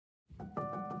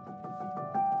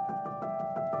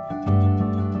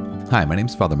Hi, my name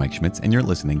is Father Mike Schmitz, and you're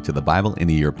listening to the Bible in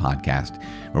a Year podcast,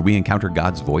 where we encounter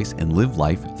God's voice and live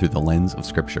life through the lens of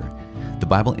Scripture. The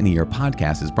Bible in a Year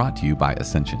podcast is brought to you by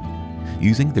Ascension.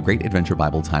 Using the Great Adventure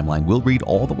Bible timeline, we'll read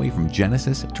all the way from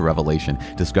Genesis to Revelation,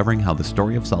 discovering how the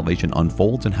story of salvation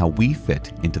unfolds and how we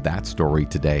fit into that story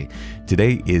today.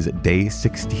 Today is day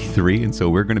 63, and so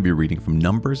we're going to be reading from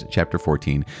Numbers chapter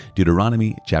 14,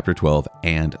 Deuteronomy chapter 12,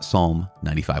 and Psalm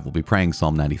 95. We'll be praying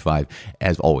Psalm 95.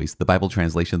 As always, the Bible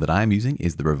translation that I'm using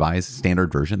is the Revised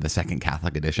Standard Version, the Second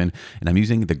Catholic Edition, and I'm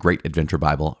using the Great Adventure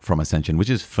Bible from Ascension, which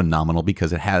is phenomenal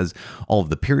because it has all of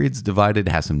the periods divided,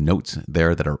 it has some notes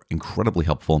there that are incredibly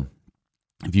helpful.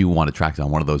 If you want to track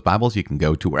down one of those Bibles, you can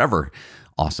go to wherever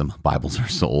awesome Bibles are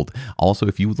sold. Also,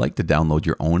 if you would like to download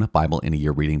your own Bible in a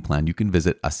Year reading plan, you can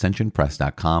visit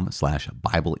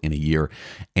ascensionpress.com/Bible in a Year.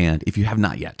 And if you have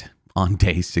not yet, on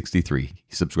day 63,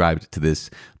 subscribed to this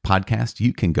podcast,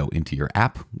 you can go into your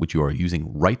app, which you are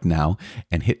using right now,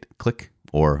 and hit click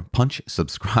or punch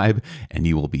subscribe, and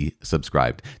you will be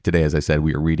subscribed. Today, as I said,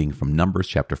 we are reading from Numbers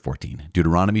chapter 14,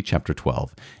 Deuteronomy chapter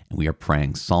 12, and we are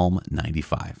praying Psalm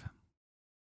 95.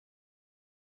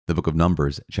 The book of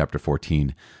Numbers chapter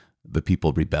 14, the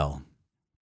people rebel.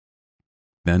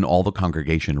 Then all the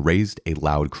congregation raised a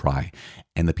loud cry,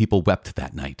 and the people wept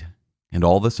that night. And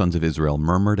all the sons of Israel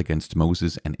murmured against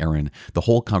Moses and Aaron. The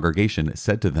whole congregation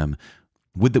said to them,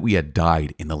 "Would that we had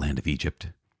died in the land of Egypt,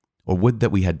 or would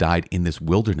that we had died in this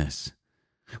wilderness.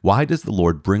 Why does the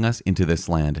Lord bring us into this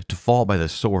land to fall by the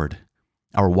sword?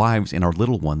 Our wives and our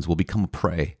little ones will become a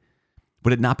prey.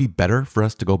 Would it not be better for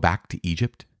us to go back to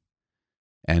Egypt?"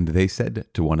 And they said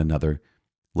to one another,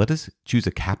 "Let us choose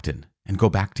a captain and go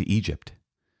back to Egypt."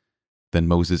 Then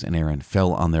Moses and Aaron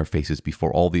fell on their faces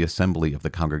before all the assembly of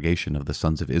the congregation of the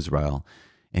sons of Israel.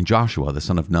 And Joshua the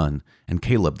son of Nun, and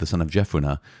Caleb the son of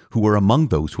Jephunneh, who were among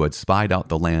those who had spied out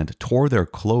the land, tore their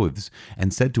clothes,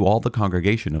 and said to all the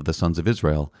congregation of the sons of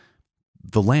Israel,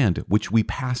 "The land which we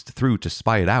passed through to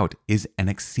spy it out is an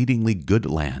exceedingly good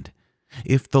land.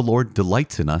 If the Lord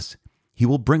delights in us, he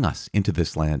will bring us into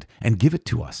this land and give it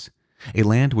to us, a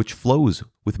land which flows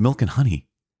with milk and honey.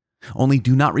 Only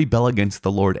do not rebel against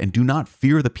the Lord, and do not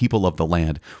fear the people of the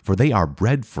land, for they are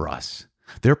bread for us.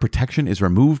 Their protection is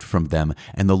removed from them,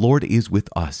 and the Lord is with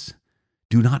us.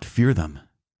 Do not fear them."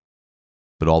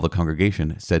 But all the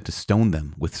congregation said to stone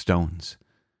them with stones.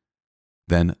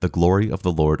 Then the glory of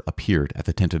the Lord appeared at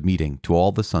the tent of meeting to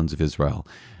all the sons of Israel.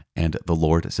 And the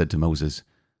Lord said to Moses,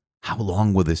 "How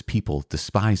long will this people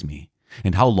despise me?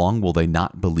 And how long will they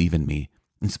not believe in me,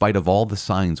 in spite of all the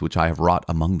signs which I have wrought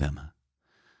among them?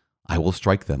 I will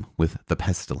strike them with the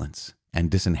pestilence and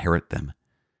disinherit them,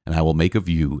 and I will make of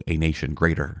you a nation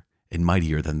greater and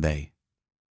mightier than they."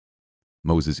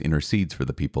 Moses intercedes for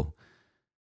the people.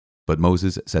 But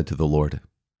Moses said to the Lord,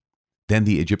 "Then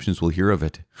the Egyptians will hear of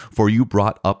it, for you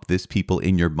brought up this people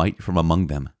in your might from among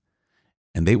them.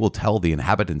 And they will tell the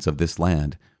inhabitants of this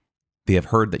land, 'They have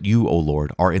heard that you, O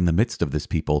Lord, are in the midst of this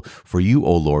people, for you,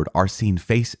 O Lord, are seen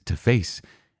face to face,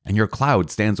 and your cloud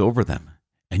stands over them.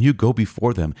 And you go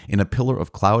before them in a pillar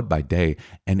of cloud by day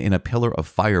and in a pillar of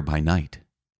fire by night.'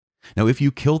 Now if you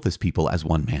kill this people as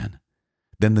one man,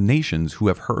 then the nations who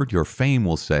have heard your fame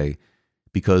will say,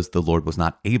 'Because the Lord was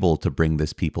not able to bring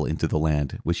this people into the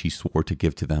land which he swore to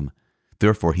give to them,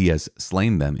 therefore he has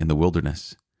slain them in the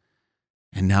wilderness.'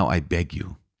 And now I beg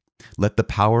you, let the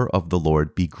power of the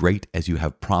Lord be great as you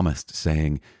have promised,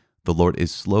 saying, 'The Lord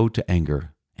is slow to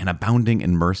anger and abounding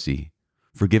in mercy,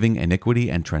 forgiving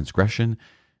iniquity and transgression,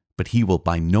 but he will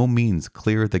by no means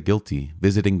clear the guilty,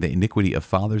 visiting the iniquity of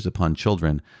fathers upon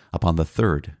children, upon the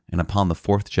third and upon the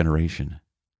fourth generation.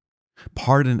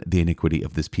 Pardon the iniquity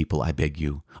of this people, I beg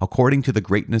you, according to the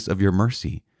greatness of your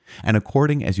mercy, and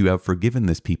according as you have forgiven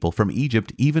this people from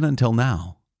Egypt even until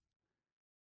now.'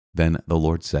 Then the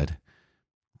Lord said,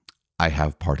 'I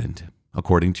have pardoned,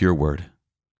 according to your word.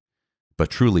 But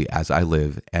truly as I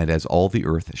live, and as all the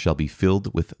earth shall be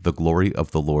filled with the glory of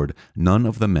the Lord, none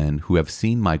of the men who have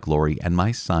seen my glory and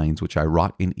my signs which I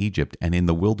wrought in Egypt and in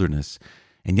the wilderness,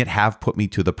 and yet have put me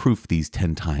to the proof these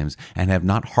 10 times, and have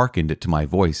not hearkened to my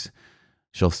voice,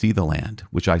 shall see the land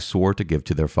which I swore to give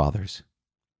to their fathers.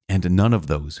 And none of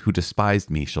those who despised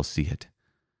me shall see it.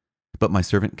 But my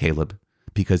servant Caleb,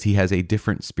 because he has a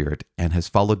different spirit and has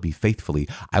followed me faithfully,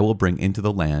 I will bring into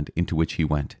the land into which he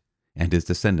went, and his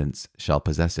descendants shall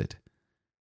possess it.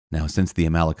 Now since the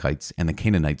Amalekites and the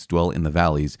Canaanites dwell in the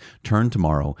valleys, turn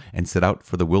tomorrow and set out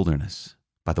for the wilderness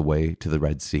by the way to the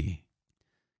Red Sea."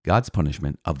 God's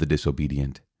punishment of the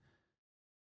disobedient.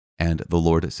 And the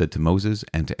Lord said to Moses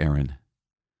and to Aaron,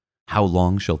 "How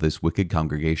long shall this wicked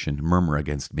congregation murmur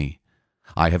against me?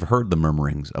 I have heard the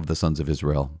murmurings of the sons of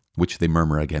Israel, which they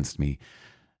murmur against me.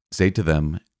 Say to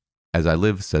them, As I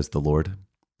live, says the Lord,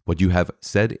 what you have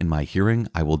said in my hearing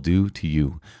I will do to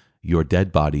you. Your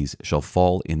dead bodies shall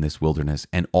fall in this wilderness,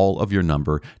 and all of your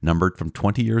number, numbered from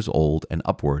 20 years old and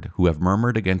upward, who have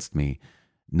murmured against me,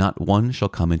 not one shall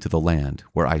come into the land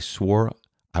where I swore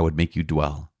I would make you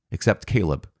dwell, except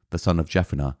Caleb, the son of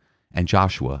Jephunneh, and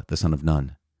Joshua, the son of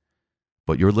Nun.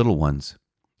 But your little ones,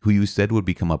 who you said would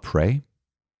become a prey,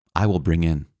 I will bring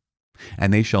in,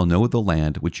 and they shall know the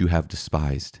land which you have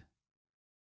despised.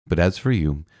 But as for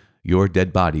you, your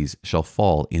dead bodies shall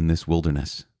fall in this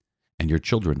wilderness, and your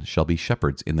children shall be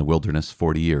shepherds in the wilderness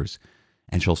 40 years,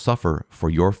 and shall suffer for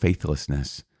your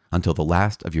faithlessness until the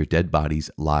last of your dead bodies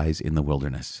lies in the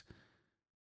wilderness.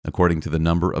 According to the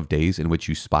number of days in which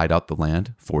you spied out the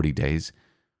land, 40 days,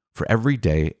 for every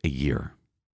day a year.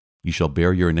 You shall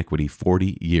bear your iniquity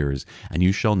 40 years, and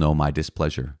you shall know my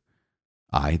displeasure.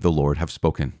 I, the Lord, have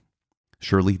spoken.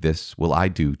 Surely this will I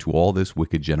do to all this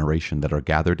wicked generation that are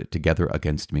gathered together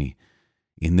against me.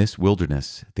 In this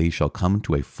wilderness they shall come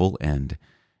to a full end,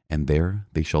 and there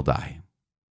they shall die.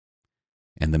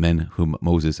 And the men whom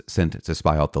Moses sent to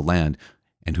spy out the land,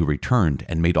 and who returned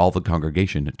and made all the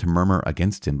congregation to murmur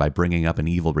against him by bringing up an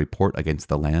evil report against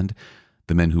the land,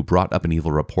 the men who brought up an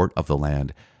evil report of the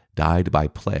land died by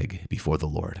plague before the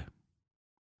Lord.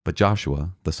 But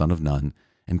Joshua, the son of Nun,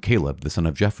 and Caleb, the son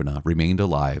of Jephunneh, remained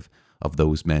alive, of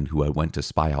those men who had went to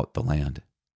spy out the land.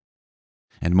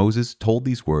 And Moses told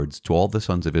these words to all the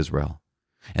sons of Israel,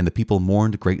 and the people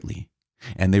mourned greatly.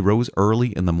 And they rose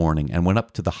early in the morning and went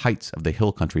up to the heights of the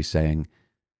hill country, saying,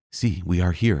 See, we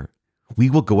are here. We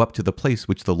will go up to the place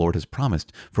which the Lord has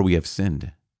promised, for we have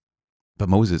sinned. But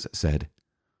Moses said,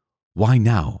 Why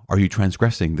now are you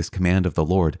transgressing this command of the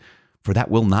Lord? For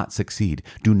that will not succeed.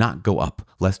 Do not go up,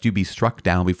 lest you be struck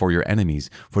down before your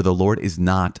enemies, for the Lord is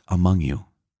not among you.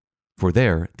 For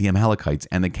there the Amalekites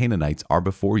and the Canaanites are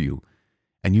before you,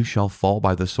 and you shall fall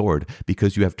by the sword,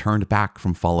 because you have turned back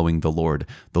from following the Lord.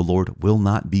 The Lord will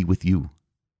not be with you.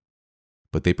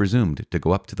 But they presumed to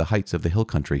go up to the heights of the hill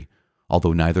country,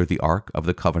 although neither the ark of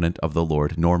the covenant of the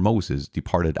Lord nor Moses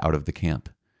departed out of the camp.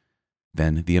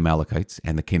 Then the Amalekites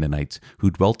and the Canaanites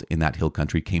who dwelt in that hill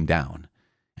country came down,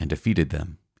 and defeated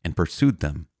them, and pursued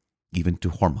them, even to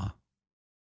Hormah.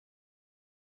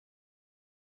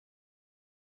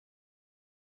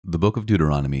 The Book of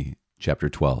Deuteronomy, chapter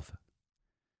 12.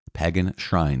 Pagan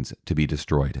shrines to be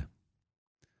destroyed.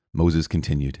 Moses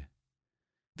continued,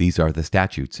 These are the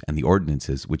statutes and the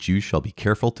ordinances which you shall be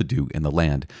careful to do in the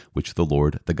land which the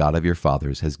Lord, the God of your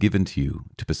fathers, has given to you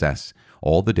to possess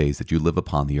all the days that you live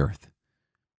upon the earth.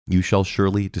 You shall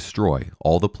surely destroy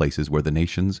all the places where the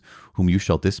nations whom you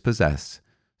shall dispossess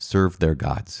serve their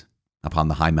gods. Upon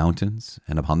the high mountains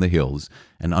and upon the hills,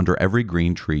 and under every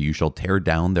green tree you shall tear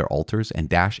down their altars and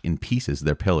dash in pieces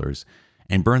their pillars,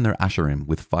 and burn their asherim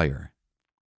with fire.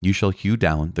 You shall hew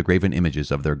down the graven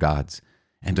images of their gods,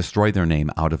 and destroy their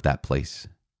name out of that place.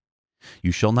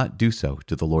 You shall not do so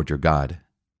to the Lord your God.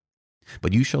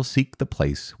 But you shall seek the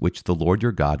place which the Lord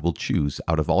your God will choose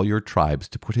out of all your tribes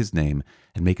to put his name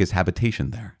and make his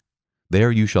habitation there.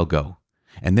 There you shall go.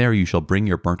 And there you shall bring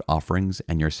your burnt offerings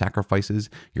and your sacrifices,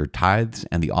 your tithes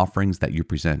and the offerings that you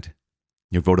present,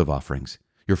 your votive offerings,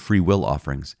 your free will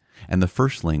offerings, and the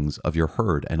firstlings of your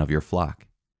herd and of your flock.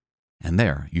 And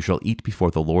there you shall eat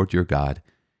before the Lord your God,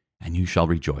 and you shall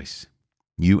rejoice,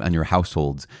 you and your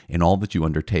households, in all that you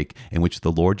undertake, in which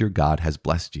the Lord your God has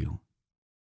blessed you.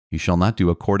 You shall not do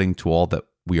according to all that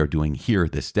we are doing here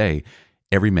this day,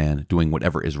 every man doing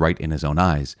whatever is right in his own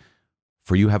eyes,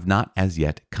 for you have not as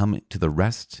yet come to the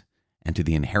rest and to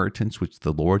the inheritance which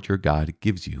the Lord your God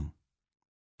gives you.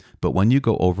 But when you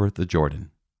go over the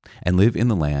Jordan, and live in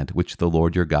the land which the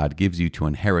Lord your God gives you to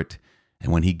inherit,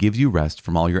 and when he gives you rest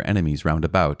from all your enemies round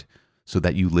about, so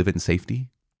that you live in safety,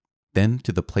 then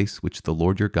to the place which the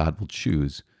Lord your God will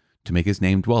choose, to make his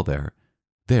name dwell there,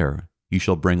 there you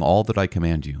shall bring all that I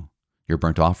command you, your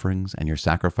burnt offerings and your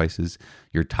sacrifices,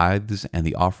 your tithes and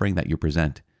the offering that you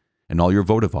present, and all your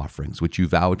votive offerings which you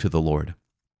vow to the Lord.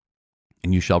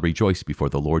 And you shall rejoice before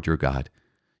the Lord your God,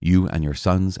 you and your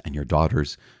sons and your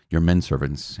daughters, your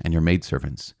menservants and your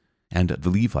maidservants, and the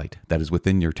Levite that is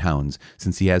within your towns,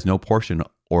 since he has no portion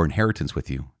or inheritance with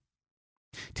you.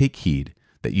 Take heed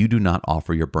that you do not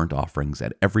offer your burnt offerings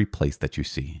at every place that you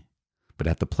see, but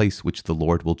at the place which the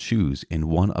Lord will choose in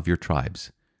one of your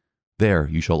tribes. There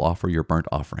you shall offer your burnt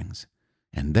offerings,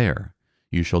 and there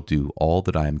you shall do all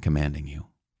that I am commanding you.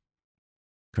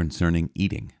 Concerning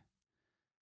eating.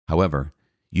 However,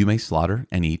 you may slaughter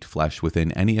and eat flesh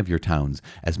within any of your towns,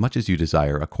 as much as you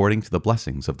desire, according to the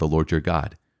blessings of the Lord your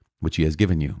God, which he has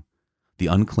given you. The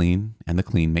unclean and the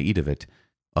clean may eat of it,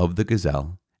 of the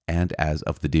gazelle, and as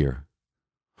of the deer.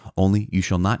 Only you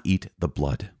shall not eat the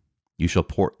blood. You shall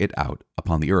pour it out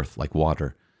upon the earth like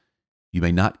water. You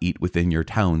may not eat within your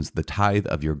towns the tithe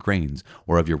of your grains,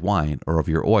 or of your wine, or of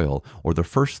your oil, or the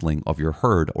firstling of your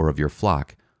herd or of your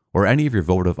flock, or any of your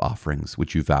votive offerings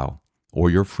which you vow, or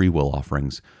your freewill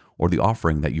offerings, or the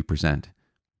offering that you present.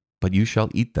 But you shall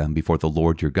eat them before the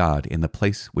Lord your God in the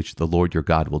place which the Lord your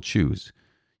God will choose,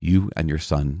 you and your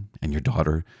son and your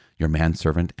daughter, your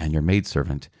manservant and your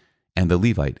maidservant, and the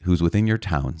Levite who is within your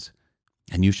towns,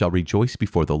 and you shall rejoice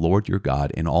before the Lord your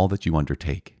God in all that you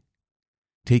undertake.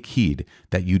 Take heed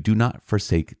that you do not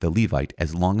forsake the Levite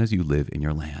as long as you live in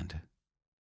your land.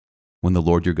 When the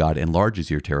Lord your God enlarges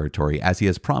your territory as he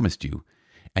has promised you,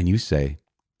 and you say,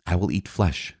 I will eat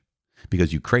flesh,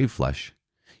 because you crave flesh,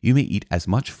 you may eat as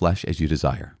much flesh as you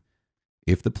desire.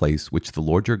 If the place which the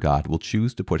Lord your God will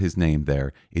choose to put his name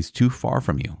there is too far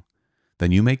from you,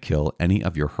 then you may kill any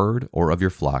of your herd or of your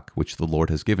flock which the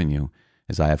Lord has given you,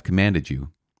 as I have commanded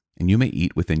you, and you may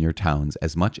eat within your towns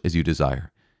as much as you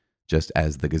desire. Just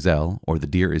as the gazelle or the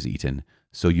deer is eaten,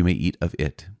 so you may eat of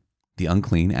it. The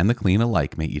unclean and the clean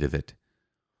alike may eat of it.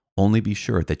 Only be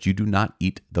sure that you do not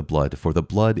eat the blood, for the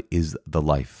blood is the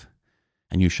life,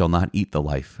 and you shall not eat the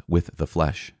life with the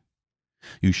flesh.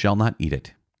 You shall not eat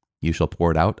it. You shall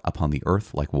pour it out upon the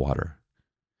earth like water.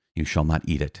 You shall not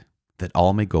eat it, that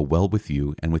all may go well with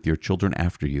you and with your children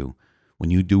after you, when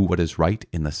you do what is right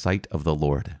in the sight of the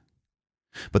Lord.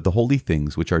 But the holy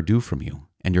things which are due from you,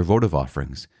 and your votive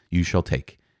offerings, you shall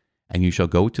take, and you shall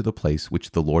go to the place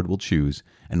which the Lord will choose,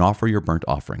 and offer your burnt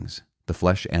offerings, the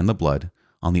flesh and the blood,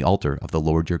 on the altar of the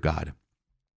Lord your God.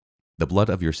 The blood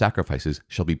of your sacrifices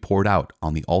shall be poured out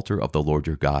on the altar of the Lord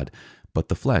your God, but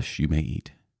the flesh you may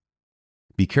eat.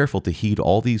 Be careful to heed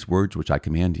all these words which I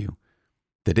command you,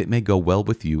 that it may go well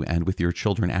with you and with your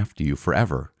children after you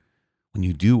forever, when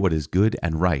you do what is good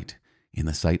and right in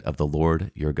the sight of the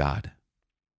Lord your God.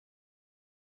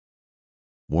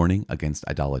 Warning against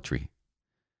idolatry.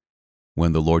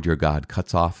 When the Lord your God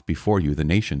cuts off before you the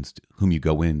nations whom you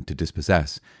go in to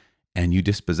dispossess, and you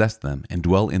dispossess them and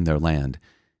dwell in their land,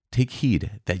 take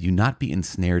heed that you not be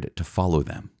ensnared to follow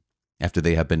them, after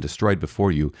they have been destroyed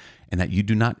before you, and that you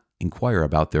do not inquire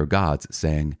about their gods,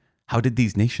 saying, How did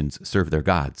these nations serve their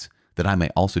gods, that I may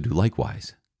also do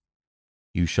likewise?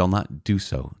 You shall not do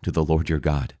so to the Lord your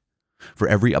God. For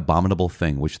every abominable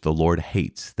thing which the Lord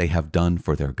hates they have done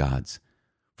for their gods,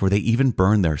 for they even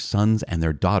burn their sons and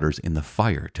their daughters in the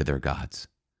fire to their gods.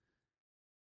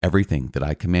 Everything that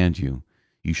I command you,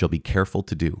 you shall be careful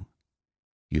to do.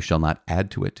 You shall not add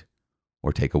to it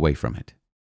or take away from it.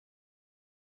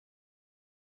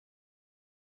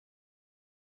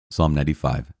 Psalm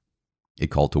 95, a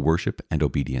call to worship and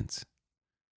obedience.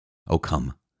 O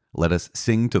come, let us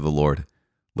sing to the Lord.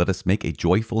 Let us make a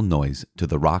joyful noise to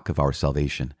the rock of our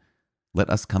salvation. Let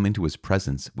us come into his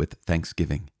presence with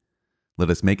thanksgiving. Let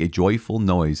us make a joyful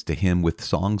noise to him with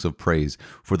songs of praise,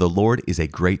 for the Lord is a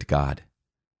great God,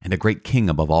 and a great King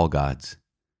above all gods.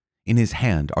 In his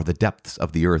hand are the depths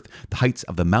of the earth, the heights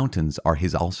of the mountains are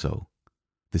his also.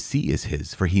 The sea is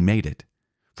his, for he made it,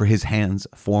 for his hands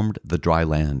formed the dry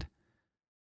land.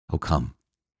 O come,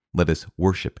 let us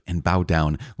worship and bow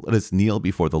down, let us kneel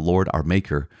before the Lord our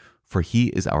Maker, for he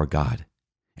is our God,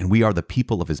 and we are the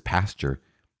people of his pasture,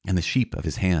 and the sheep of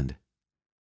his hand.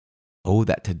 Oh,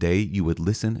 that today you would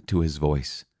listen to his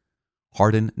voice.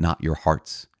 Harden not your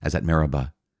hearts, as at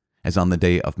Meribah, as on the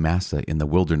day of Massah in the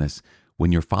wilderness,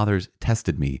 when your fathers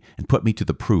tested me and put me to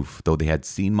the proof, though they had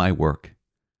seen my work.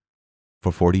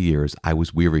 For 40 years I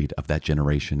was wearied of that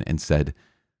generation, and said,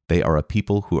 They are a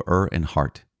people who err in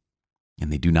heart,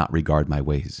 and they do not regard my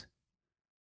ways.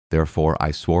 Therefore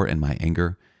I swore in my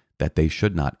anger that they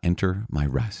should not enter my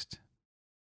rest.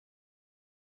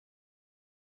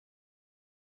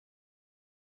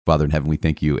 Father in heaven, we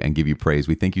thank you and give you praise.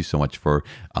 We thank you so much for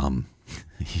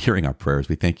hearing our prayers.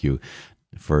 We thank you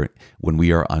for when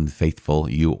we are unfaithful,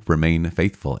 you remain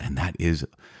faithful. And that is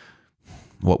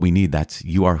what we need.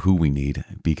 You are who we need,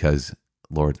 because,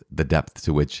 Lord, the depth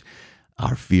to which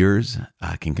our fears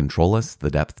can control us, the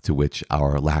depth to which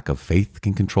our lack of faith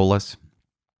can control us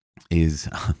is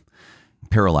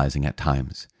paralyzing at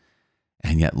times.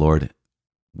 And yet, Lord,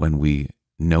 when we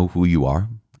know who you are,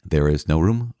 there is no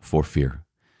room for fear.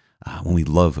 When we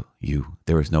love you,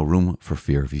 there is no room for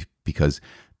fear, because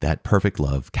that perfect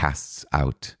love casts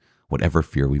out whatever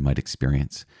fear we might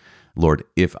experience. Lord,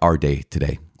 if our day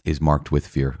today is marked with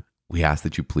fear, we ask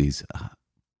that you please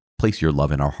place your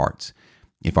love in our hearts,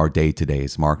 If our day today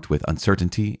is marked with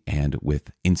uncertainty and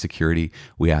with insecurity,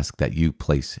 we ask that you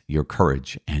place your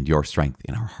courage and your strength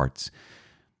in our hearts.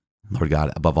 Lord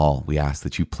God, above all, we ask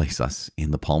that you place us in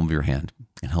the palm of your hand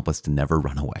and help us to never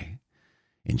run away.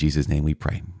 In Jesus' name we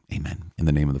pray. Amen. In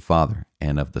the name of the Father,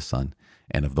 and of the Son,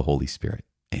 and of the Holy Spirit.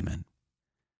 Amen.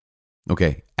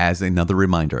 Okay, as another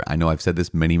reminder, I know I've said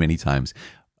this many, many times,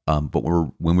 but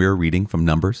when we are reading from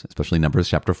Numbers, especially Numbers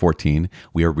chapter 14,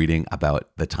 we are reading about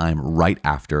the time right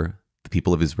after the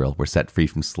people of Israel were set free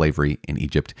from slavery in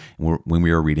Egypt. And when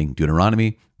we are reading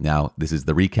Deuteronomy, now this is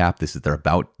the recap. This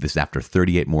is after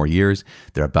 38 more years.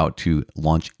 They're about to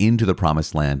launch into the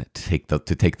promised land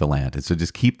to take the land. And so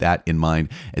just keep that in mind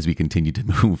as we continue to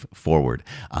move forward.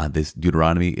 This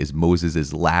Deuteronomy is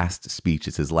Moses' last speech.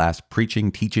 It's his last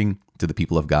preaching, teaching to the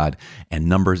people of God, and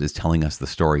Numbers is telling us the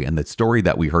story. And the story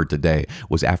that we heard today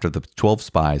was after the 12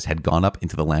 spies had gone up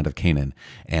into the land of Canaan,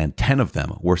 and 10 of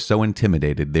them were so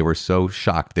intimidated, they were so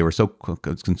shocked, they were so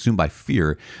consumed by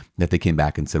fear that they came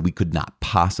back and said, we could not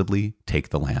possibly take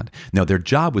the land. Now, their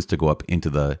job was to go up into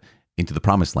the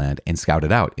promised land and scout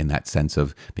it out, in that sense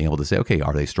of being able to say, okay,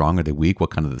 are they strong? Are they weak?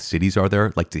 What kind of the cities are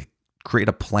there? Like to create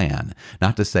a plan,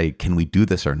 not to say, can we do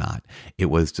this or not? It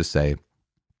was to say,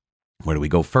 where do we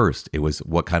go first? It was,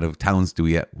 what kind of towns do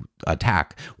we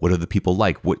attack? What are the people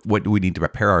like? What do we need to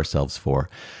prepare ourselves for?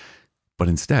 But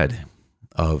instead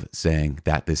of saying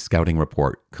that this scouting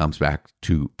report comes back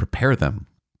to prepare them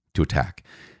to attack,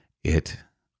 it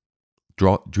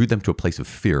drew them to a place of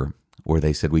fear where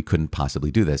they said we couldn't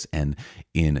possibly do this. And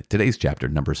in today's chapter,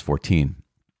 Numbers 14,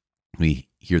 we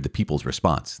hear the people's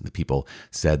response. The people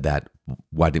said that,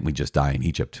 why didn't we just die in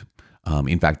Egypt?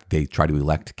 In fact, they try to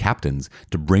elect captains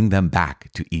to bring them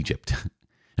back to Egypt.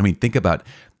 I mean, think about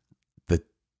the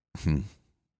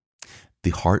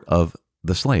heart of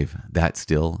the slave that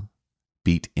still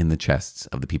beat in the chests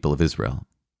of the people of Israel,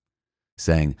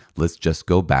 saying, let's just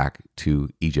go back to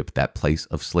Egypt, that place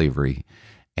of slavery,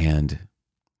 and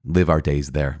live our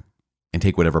days there and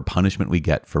take whatever punishment we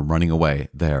get for running away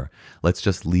there. Let's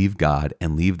just leave God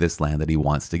and leave this land that he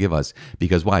wants to give us.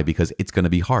 Because why? Because it's going to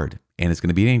be hard and it's going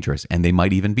to be dangerous, and they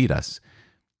might even beat us.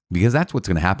 Because that's what's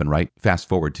going to happen, right? Fast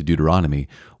forward to Deuteronomy.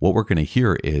 What we're going to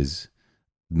hear is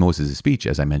Moses' speech,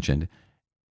 as I mentioned,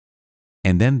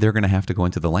 and then they're going to have to go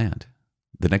into the land.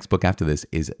 The next book after this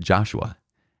is Joshua.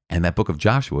 And that book of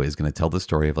Joshua is going to tell the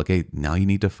story of, like, hey, now you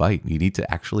need to fight. You need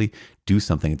to actually do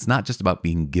something. It's not just about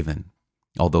being given.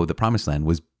 Although the promised land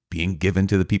was being given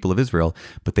to the people of Israel,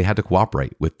 but they had to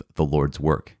cooperate with the Lord's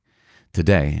work.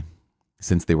 Today,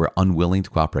 since they were unwilling to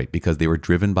cooperate because they were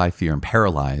driven by fear and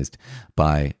paralyzed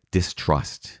by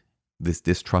distrust, this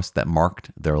distrust that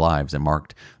marked their lives and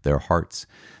marked their hearts,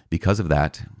 because of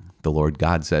that, the Lord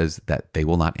God says that they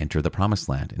will not enter the promised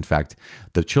land. In fact,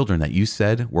 the children that you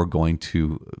said were going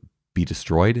to be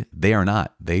destroyed, they are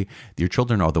not. Your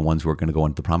children are the ones who are going to go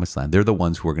into the promised land. They're the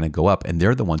ones who are going to go up, and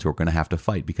they're the ones who are going to have to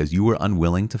fight because you were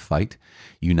unwilling to fight.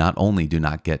 You not only do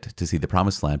not get to see the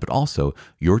promised land, but also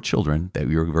your children that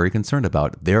you're very concerned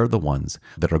about, they're the ones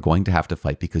that are going to have to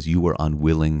fight because you were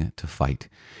unwilling to fight.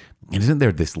 And isn't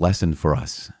there this lesson for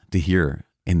us to hear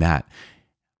in that?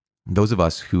 Those of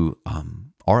us who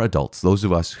are adults, those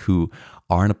of us who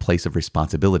are in a place of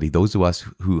responsibility, those of us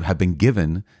who have been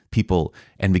given people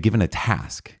and been given a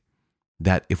task,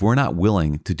 that if we're not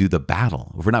willing to do the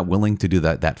battle, if we're not willing to do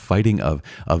that fighting of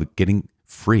getting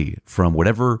free from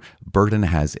whatever burden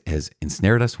has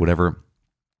ensnared us, whatever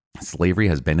slavery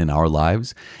has been in our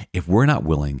lives, if we're not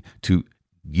willing to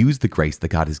use the grace that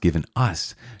God has given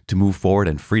us to move forward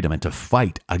in freedom and to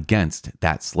fight against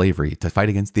that slavery, to fight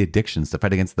against the addictions, to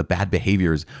fight against the bad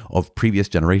behaviors of previous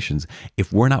generations.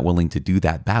 If we're not willing to do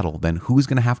that battle, then who's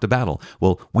going to have to battle?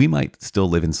 Well, we might still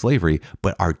live in slavery,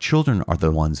 but our children are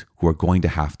the ones who are going to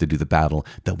have to do the battle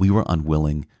that we were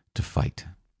unwilling to fight.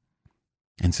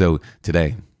 And so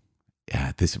today,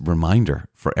 this reminder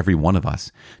for every one of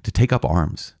us to take up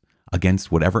arms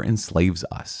against whatever enslaves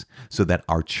us so that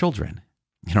our children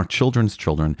and our children's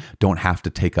children don't have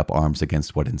to take up arms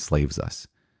against what enslaves us.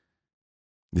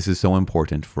 This is so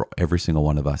important for every single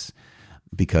one of us,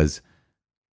 because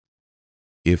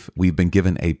if we've been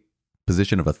given a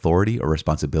position of authority or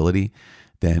responsibility,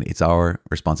 then it's our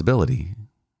responsibility,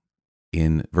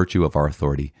 in virtue of our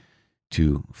authority,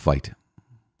 to fight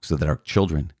so that our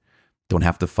children don't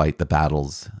have to fight the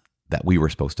battles that we were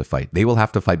supposed to fight. They will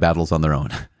have to fight battles on their own.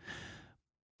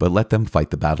 But let them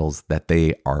fight the battles that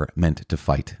they are meant to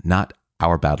fight, not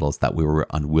our battles that we were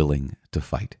unwilling to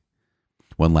fight.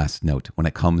 One last note, when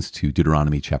it comes to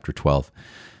Deuteronomy chapter 12,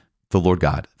 the Lord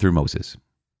God, through Moses,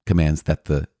 commands that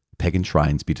the pagan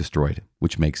shrines be destroyed,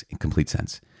 which makes complete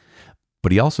sense.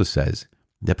 But he also says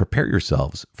that prepare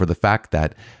yourselves for the fact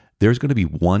that there's going to be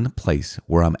one place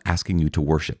where I'm asking you to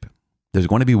worship. There's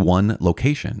going to be one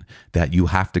location that you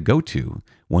have to go to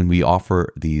when we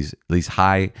offer these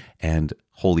high and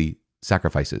holy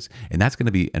sacrifices. And that's going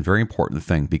to be a very important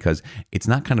thing, because it's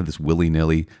not kind of this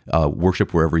willy-nilly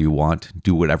worship wherever you want,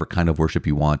 do whatever kind of worship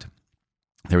you want.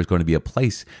 There is going to be a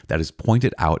place that is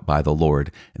pointed out by the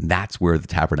Lord, and that's where the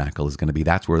tabernacle is going to be.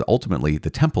 That's where ultimately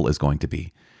the temple is going to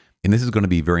be. And this is going to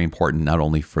be very important not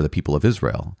only for the people of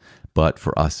Israel, but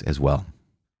for us as well.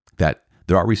 That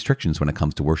there are restrictions when it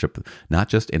comes to worship, not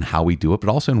just in how we do it, but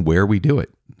also in where we do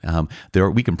it.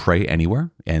 We can pray anywhere,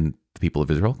 and the people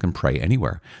of Israel can pray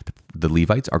anywhere. The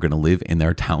Levites are going to live in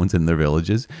their towns and their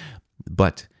villages,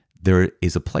 but there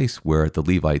is a place where the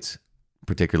Levites,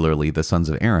 particularly the sons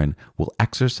of Aaron, will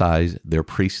exercise their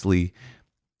priestly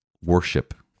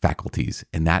worship faculties,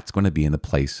 and that's going to be in the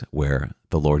place where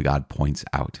the Lord God points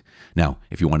out. Now,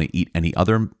 if you want to eat any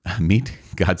other meat,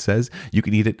 God says, you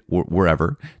can eat it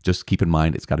wherever. Just keep in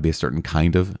mind, it's got to be a certain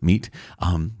kind of meat.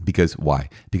 Because why?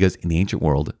 Because in the ancient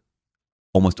world,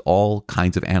 almost all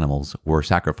kinds of animals were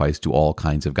sacrificed to all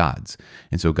kinds of gods.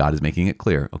 And so God is making it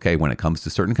clear, okay, when it comes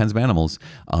to certain kinds of animals,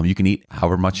 you can eat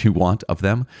however much you want of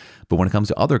them. But when it comes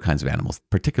to other kinds of animals,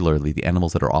 particularly the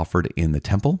animals that are offered in the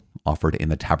temple, offered in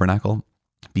the tabernacle,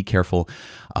 be careful,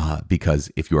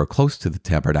 because if you are close to the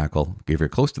tabernacle, if you're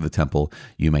close to the temple,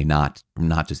 you may not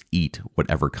just eat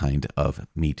whatever kind of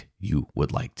meat you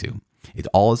would like to. It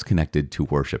all is connected to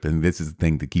worship. And this is the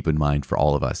thing to keep in mind for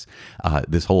all of us.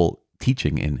 This whole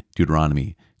teaching in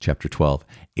Deuteronomy chapter 12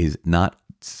 is not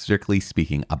strictly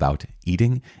speaking about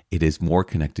eating. It is more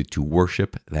connected to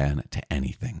worship than to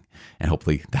anything. And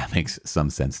hopefully that makes some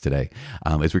sense today.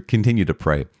 As we continue to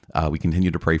pray, we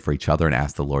continue to pray for each other and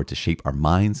ask the Lord to shape our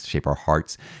minds, shape our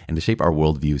hearts, and to shape our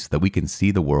worldview so that we can see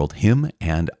the world, Him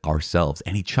and ourselves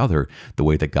and each other, the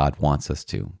way that God wants us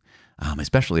to.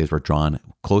 Especially as we're drawn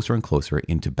closer and closer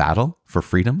into battle for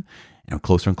freedom, and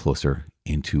closer and closer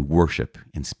into worship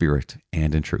in spirit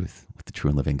and in truth with the true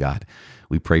and living God.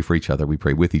 We pray for each other, we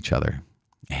pray with each other,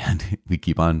 and we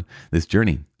keep on this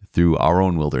journey through our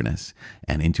own wilderness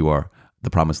and into the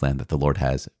promised land that the Lord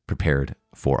has prepared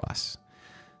for us.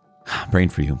 Praying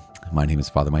for you. My name is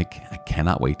Father Mike. I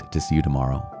cannot wait to see you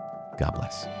tomorrow. God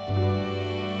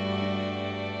bless.